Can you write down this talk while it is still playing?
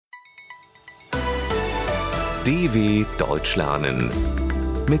DW Deutsch lernen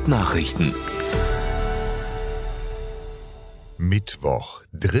mit Nachrichten. Mittwoch,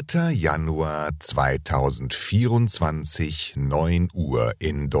 3. Januar 2024, 9 Uhr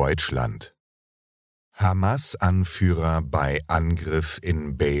in Deutschland. Hamas-Anführer bei Angriff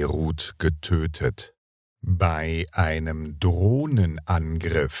in Beirut getötet. Bei einem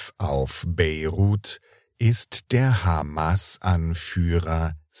Drohnenangriff auf Beirut ist der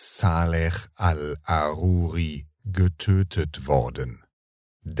Hamas-Anführer Saleh al-Aruri getötet worden.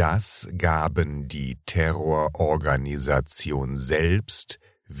 Das gaben die Terrororganisation selbst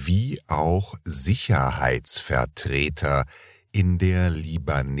wie auch Sicherheitsvertreter in der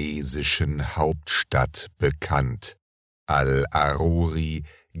libanesischen Hauptstadt bekannt. Al-Aruri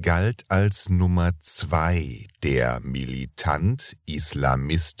galt als Nummer 2 der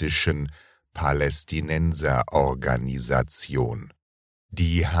militant-islamistischen Palästinenserorganisation.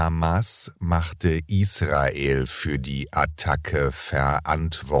 Die Hamas machte Israel für die Attacke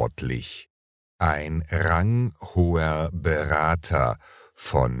verantwortlich. Ein ranghoher Berater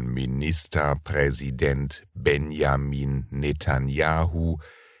von Ministerpräsident Benjamin Netanyahu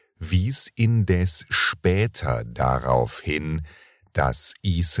wies indes später darauf hin, dass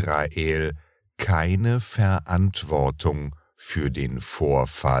Israel keine Verantwortung für den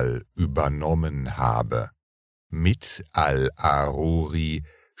Vorfall übernommen habe. Mit al-Aruri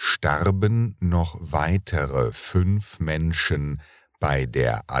starben noch weitere 5 Menschen bei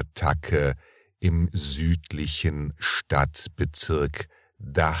der Attacke im südlichen Stadtbezirk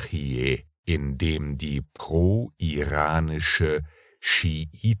Dachie, in dem die pro-iranische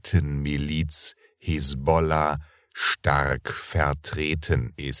Schiitenmiliz Hisbollah stark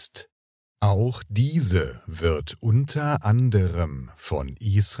vertreten ist. Auch diese wird unter anderem von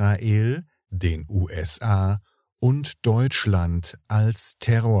Israel, den USA und Deutschland als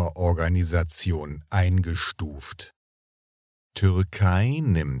Terrororganisation eingestuft. Türkei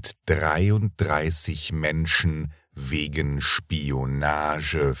nimmt 33 Menschen wegen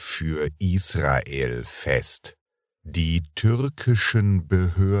Spionage für Israel fest. Die türkischen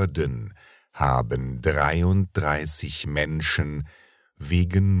Behörden haben 33 Menschen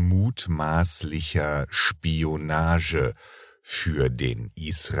wegen mutmaßlicher Spionage für den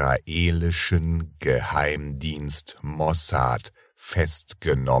israelischen Geheimdienst Mossad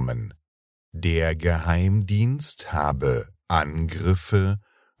festgenommen. Der Geheimdienst habe Angriffe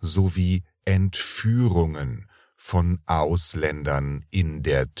sowie Entführungen von Ausländern in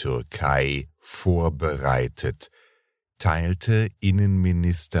der Türkei vorbereitet, teilte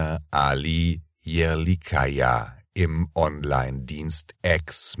Innenminister Ali Yerlikaya im Online-Dienst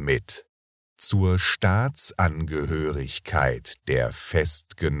X mit. Zur Staatsangehörigkeit der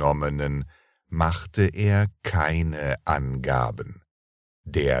Festgenommenen machte er keine Angaben.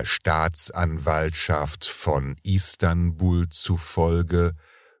 Der Staatsanwaltschaft von Istanbul zufolge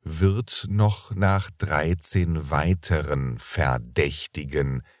wird noch nach 13 weiteren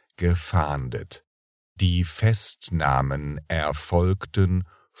Verdächtigen gefahndet. Die Festnahmen erfolgten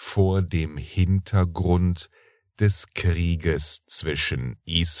vor dem Hintergrund des Krieges zwischen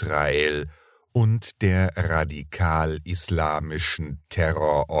Israel und der radikal-islamischen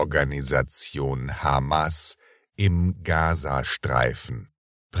Terrororganisation Hamas im Gazastreifen.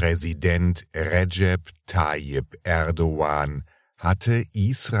 Präsident Recep Tayyip Erdogan hatte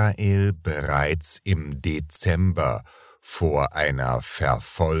Israel bereits im Dezember vor einer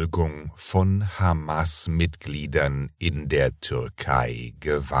Verfolgung von Hamas-Mitgliedern in der Türkei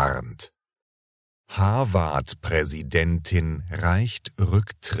gewarnt. Harvard-Präsidentin reicht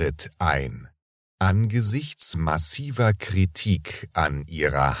Rücktritt ein. Angesichts massiver Kritik an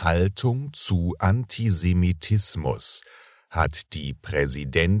ihrer Haltung zu Antisemitismus hat die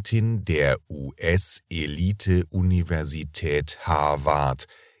Präsidentin der US-Elite-Universität Harvard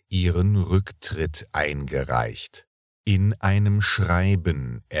ihren Rücktritt eingereicht. In einem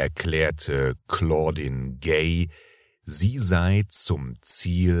Schreiben erklärte Claudine Gay, sie sei zum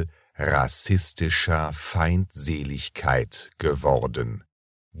Ziel rassistischer Feindseligkeit geworden.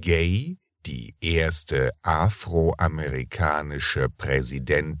 Gay, die erste afroamerikanische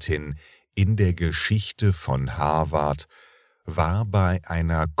Präsidentin in der Geschichte von Harvard, war bei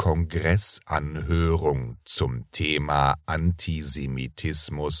einer Kongressanhörung zum Thema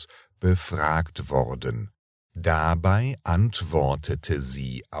Antisemitismus befragt worden. Dabei antwortete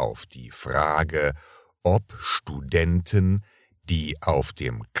sie auf die Frage, ob Studenten, die auf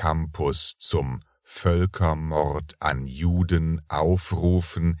dem Campus zum Völkermord an Juden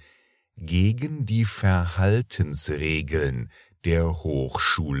aufrufen, gegen die Verhaltensregeln der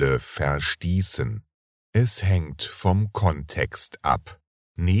Hochschule verstießen. Es hängt vom Kontext ab.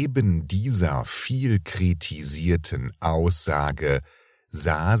 Neben dieser viel kritisierten Aussage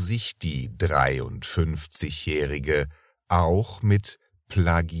sah sich die 53-Jährige auch mit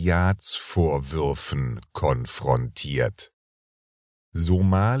Plagiatsvorwürfen konfrontiert.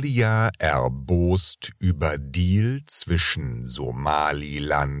 Somalia erbost über Deal zwischen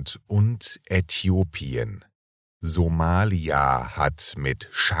Somaliland und Äthiopien. Somalia hat mit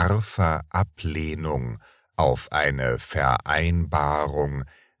scharfer Ablehnung auf eine Vereinbarung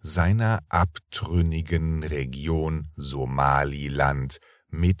seiner abtrünnigen Region Somaliland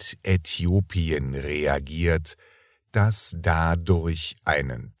mit Äthiopien reagiert, das dadurch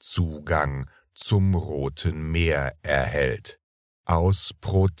einen Zugang zum Roten Meer erhält. Aus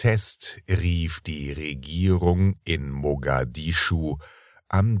Protest rief die Regierung in Mogadischu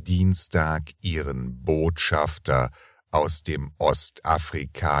am Dienstag ihren Botschafter aus dem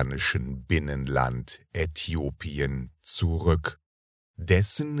ostafrikanischen Binnenland Äthiopien zurück.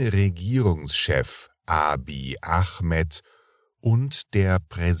 Dessen Regierungschef Abiy Ahmed und der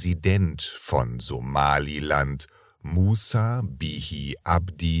Präsident von Somaliland Musa Bihi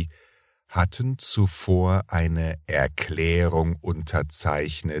Abdi hatten zuvor eine Erklärung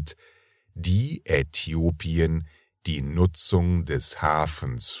unterzeichnet, die Äthiopien die Nutzung des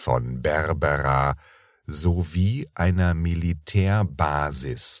Hafens von Berbera sowie einer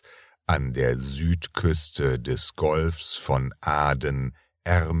Militärbasis an der Südküste des Golfs von Aden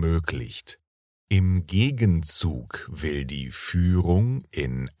ermöglicht. Im Gegenzug will die Führung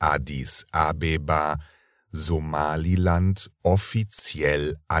in Addis Abeba Somaliland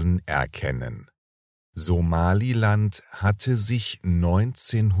offiziell anerkennen. Somaliland hatte sich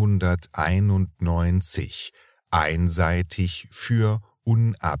 1991 einseitig für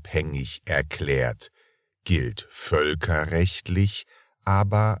unabhängig erklärt, gilt völkerrechtlich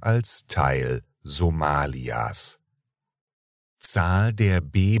aber als Teil Somalias. Zahl der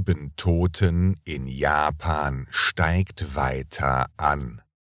Bebentoten in Japan steigt weiter an.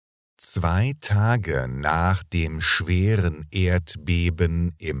 2 Tage nach dem schweren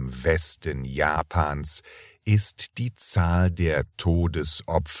Erdbeben im Westen Japans ist die Zahl der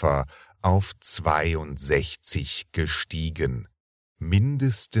Todesopfer auf 62 gestiegen.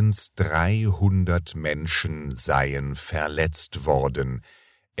 Mindestens 300 Menschen seien verletzt worden,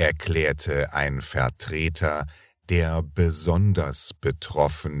 erklärte ein Vertreter der besonders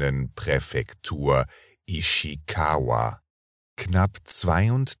betroffenen Präfektur Ishikawa. Knapp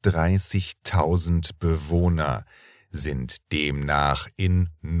 32.000 Bewohner sind demnach in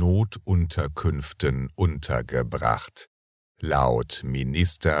Notunterkünften untergebracht. Laut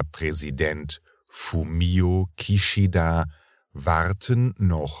Ministerpräsident Fumio Kishida warten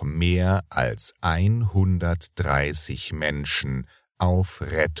noch mehr als 130 Menschen auf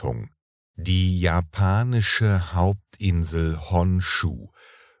Rettung. Die japanische Hauptinsel Honshu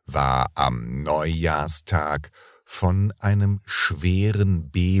war am Neujahrstag von einem schweren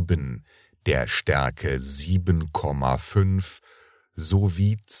Beben der Stärke 7,5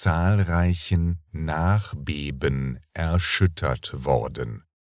 sowie zahlreichen Nachbeben erschüttert worden.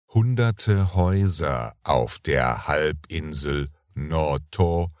 Hunderte Häuser auf der Halbinsel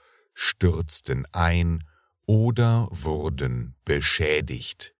Noto stürzten ein oder wurden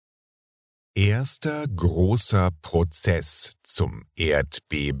beschädigt. Erster großer Prozess zum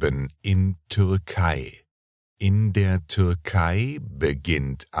Erdbeben in Türkei. In der Türkei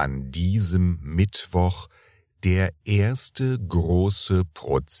beginnt an diesem Mittwoch der erste große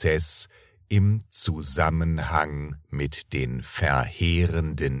Prozess im Zusammenhang mit den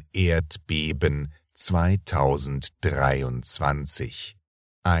verheerenden Erdbeben 2023.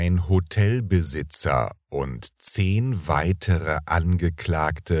 Ein Hotelbesitzer und 10 weitere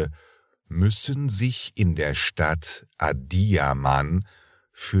Angeklagte müssen sich in der Stadt Adıyaman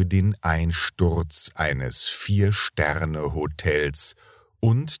für den Einsturz eines 4-Sterne-Hotels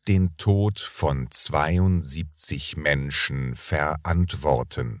und den Tod von 72 Menschen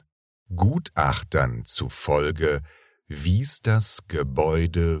verantworten. Gutachtern zufolge wies das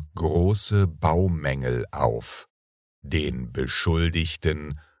Gebäude große Baumängel auf. Den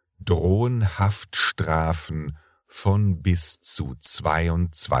Beschuldigten drohen Haftstrafen von bis zu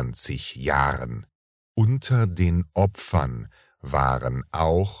 22 Jahren. Unter den Opfern waren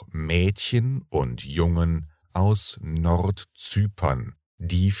auch Mädchen und Jungen aus Nordzypern,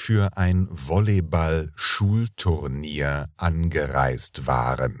 die für ein Volleyball-Schulturnier angereist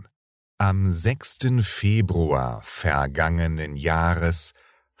waren. Am 6. Februar vergangenen Jahres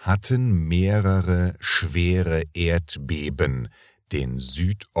hatten mehrere schwere Erdbeben den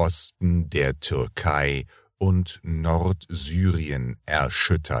Südosten der Türkei und Nordsyrien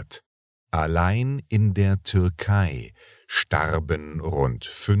erschüttert. Allein in der Türkei starben rund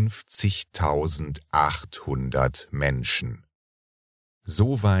 50.800 Menschen.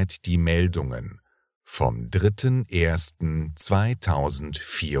 Soweit die Meldungen vom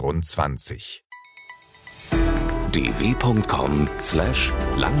 3.1.2024.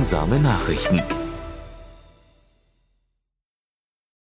 dw.com/langsame Nachrichten